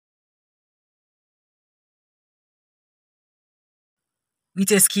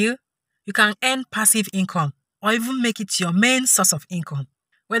With a skill, you can earn passive income or even make it your main source of income.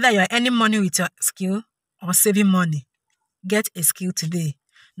 Whether you're earning money with your skill or saving money, get a skill today.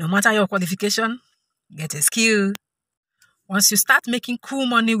 No matter your qualification, get a skill. Once you start making cool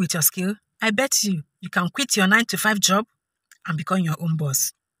money with your skill, I bet you can quit your 9-to-5 job and become your own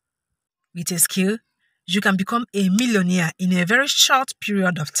boss. With a skill, you can become a millionaire in a very short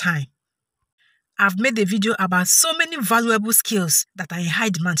period of time. I've made a video about so many valuable skills that are in high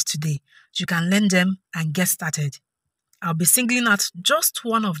demand today. You can learn them and get started. I'll be singling out just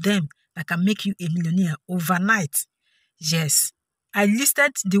one of them that can make you a millionaire overnight. Yes, I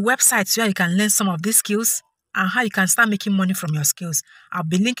listed the websites where you can learn some of these skills and how you can start making money from your skills. I'll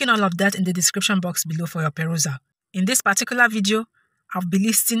be linking all of that in the description box below for your perusal. In this particular video, I'll be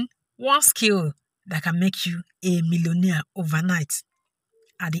listing one skill that can make you a millionaire overnight.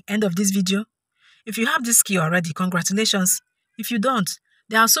 At the end of this video, if you have this skill already, congratulations. If you don't,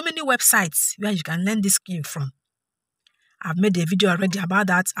 there are so many websites where you can learn this skill from. I've made a video already about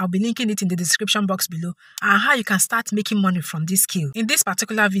that. I'll be linking it in the description box below and how you can start making money from this skill. In this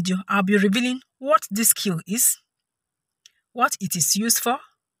particular video, I'll be revealing what this skill is, what it is used for,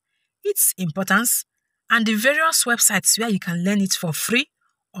 its importance, and the various websites where you can learn it for free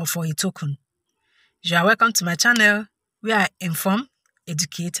or for a token. You are welcome to my channel where I inform,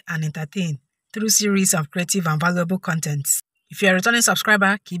 educate, and entertain through series of creative and valuable contents. If you're a returning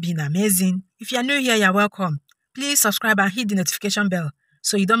subscriber, keep being amazing. If you're new here, you're welcome. Please subscribe and hit the notification bell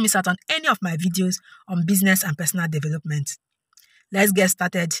so you don't miss out on any of my videos on business and personal development. Let's get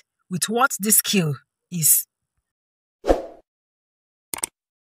started with what this skill is.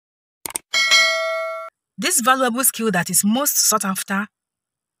 This valuable skill that is most sought after,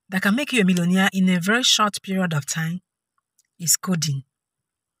 that can make you a millionaire in a very short period of time, is coding.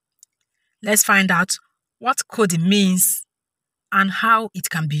 Let's find out what coding means and how it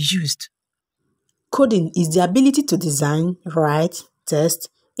can be used. Coding is the ability to design, write, test,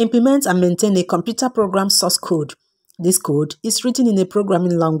 implement, and maintain a computer program source code. This code is written in a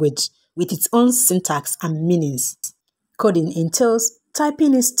programming language with its own syntax and meanings. Coding entails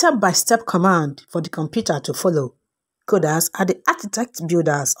typing a step-by-step command for the computer to follow. Coders are the architect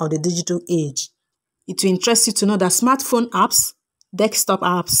builders of the digital age. It will interest you to know that smartphone apps, desktop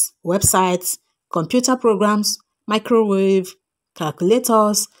apps, websites, computer programs, microwave,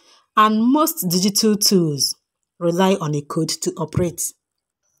 calculators, and most digital tools rely on a code to operate.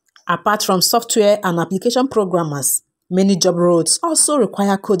 Apart from software and application programmers, many job roles also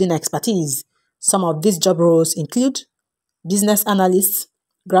require coding expertise. Some of these job roles include business analysts,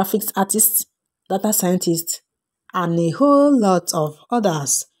 graphics artists, data scientists, and a whole lot of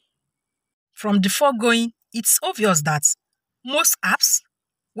others. From the foregoing, it's obvious that most apps,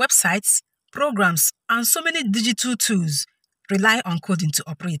 websites, programs, and so many digital tools rely on coding to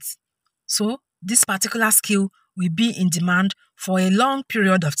operate. So, this particular skill will be in demand for a long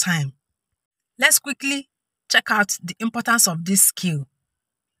period of time. Let's quickly check out the importance of this skill.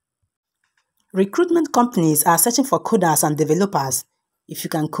 Recruitment companies are searching for coders and developers. If you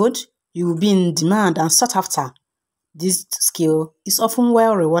can code, you will be in demand and sought after. This skill is often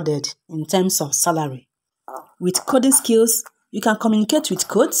well rewarded in terms of salary. With coding skills, you can communicate with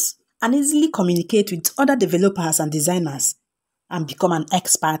codes and easily communicate with other developers and designers and become an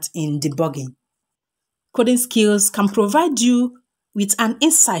expert in debugging. Coding skills can provide you with an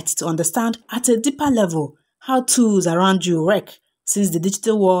insight to understand at a deeper level how tools around you work, since the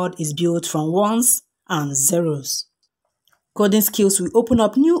digital world is built from ones and zeros. Coding skills will open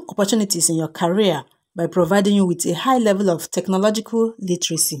up new opportunities in your career by providing you with a high level of technological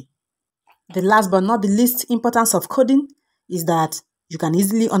literacy. The last but not the least importance of coding is that you can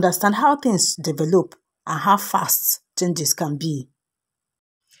easily understand how things develop and how fast changes can be.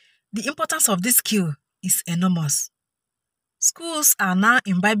 The importance of this skill is enormous. Schools are now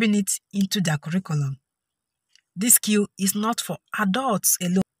imbibing it into their curriculum. This skill is not for adults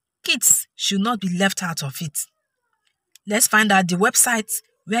alone. Kids should not be left out of it. Let's find out the websites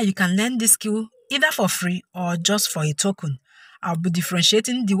where you can learn this skill either for free or just for a token. I'll be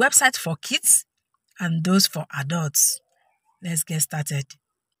differentiating the website for kids and those for adults. Let's get started.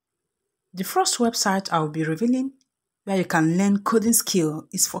 The first website I'll be revealing where you can learn coding skill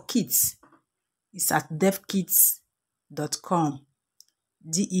is for kids. It's at devkids.com.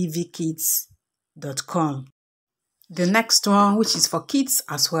 devkids.com. The next one, which is for kids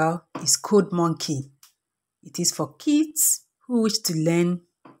as well, is CodeMonkey. It is for kids who wish to learn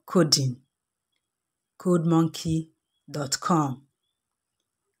coding. CodeMonkey.com.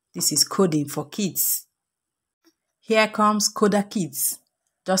 This is coding for kids. Here comes Coder Kids.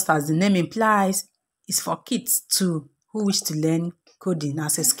 Just as the name implies, it's for kids too who wish to learn coding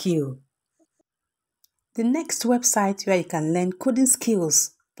as a skill. The next website where you can learn coding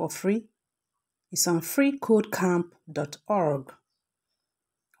skills for free is on freecodecamp.org.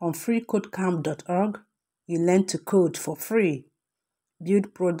 On freecodecamp.org, you learn to code for free,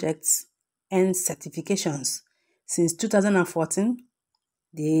 build projects, and certifications. Since 2014,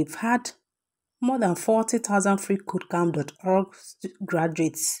 they've had more than 40,000 freecodecamp.org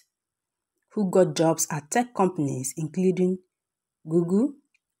graduates who got jobs at tech companies including Google,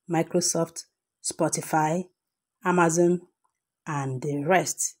 Microsoft, Spotify, Amazon, and the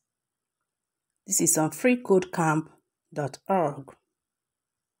rest. This is on freecodecamp.org.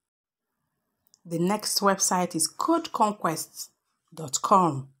 The next website is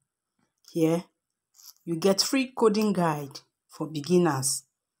codeconquest.com. Here, you get free coding guide for beginners.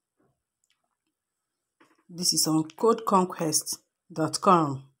 This is on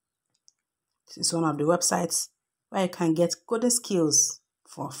codeconquest.com. This is one of the websites where you can get coding skills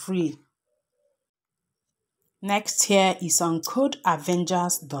for free. Next here is on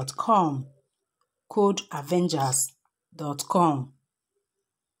codeavengers.com. codeavengers.com.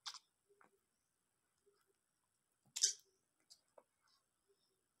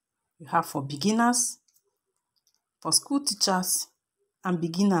 You have for beginners, for school teachers, and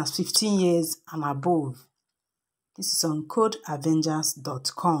beginners 15 years and above. This is on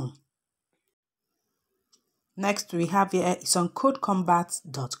codeavengers.com. Next we have here is on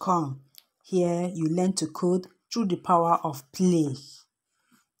codecombat.com. Here you learn to code through the power of play.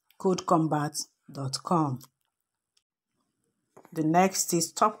 codecombat.com. The next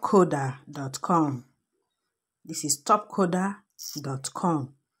is topcoder.com. This is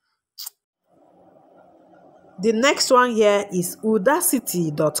topcoder.com. The next one here is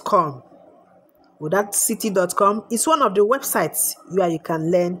udacity.com. Udacity.com is one of the websites where you can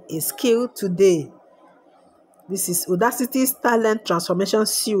learn a skill today. This is Udacity's talent transformation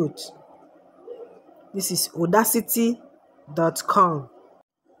suite. This is udacity.com.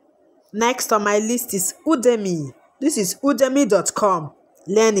 Next on my list is Udemy. This is udemy.com.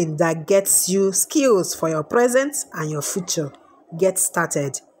 Learning that gets you skills for your present and your future. Get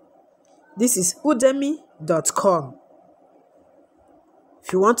started. This is udemy.com.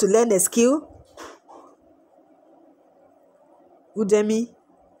 If you want to learn a skill, Udemy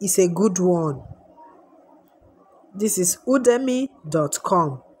is a good one. This is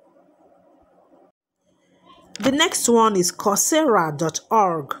udemy.com. The next one is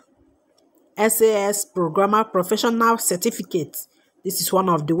coursera.org. SAS Programmer Professional Certificate. This is one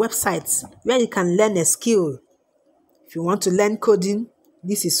of the websites where you can learn a skill. If you want to learn coding,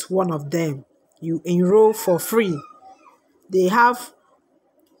 this is one of them. You enroll for free. They have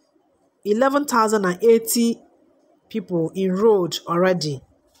 11,080 people enrolled already.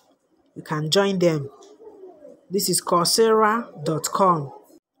 You can join them. This is coursera.com.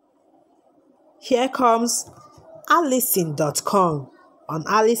 Here comes allison.com. On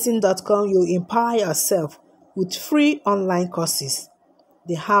allison.com, you empower yourself with free online courses.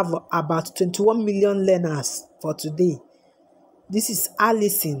 They have about 21 million learners for today. This is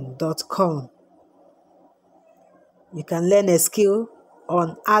allison.com. You can learn a skill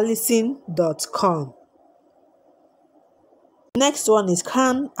on allison.com. Next one is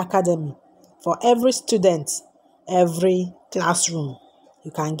Khan Academy. For every student, every classroom, you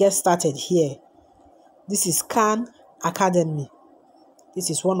can get started here. This is Khan Academy. This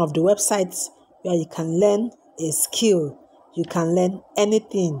is one of the websites where you can learn a skill. You can learn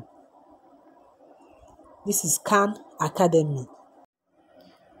anything. This is Khan Academy.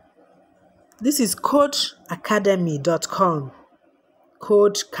 This is codeacademy.com.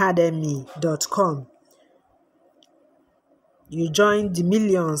 codeacademy.com. You join the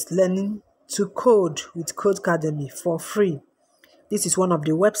millions learning to code with Codecademy for free. This is one of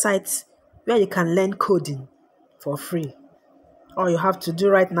the websites where you can learn coding for free. All you have to do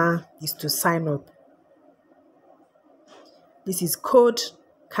right now is to sign up. This is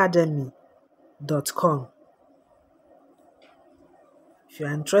codeacademy.com. If you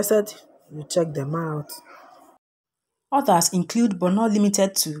are interested, you check them out. Others include but not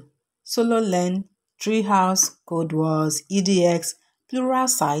limited to Solo Learn, Treehouse, Code Wars, EDX,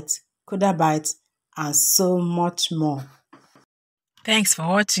 Pluralsight, Codabyte, and so much more. Thanks for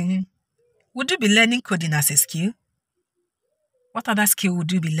watching. Would you be learning coding as a skill? What other skill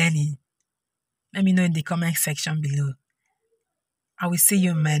would you be learning? Let me know in the comment section below. I will see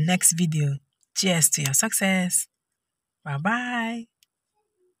you in my next video. Cheers to your success. Bye-bye.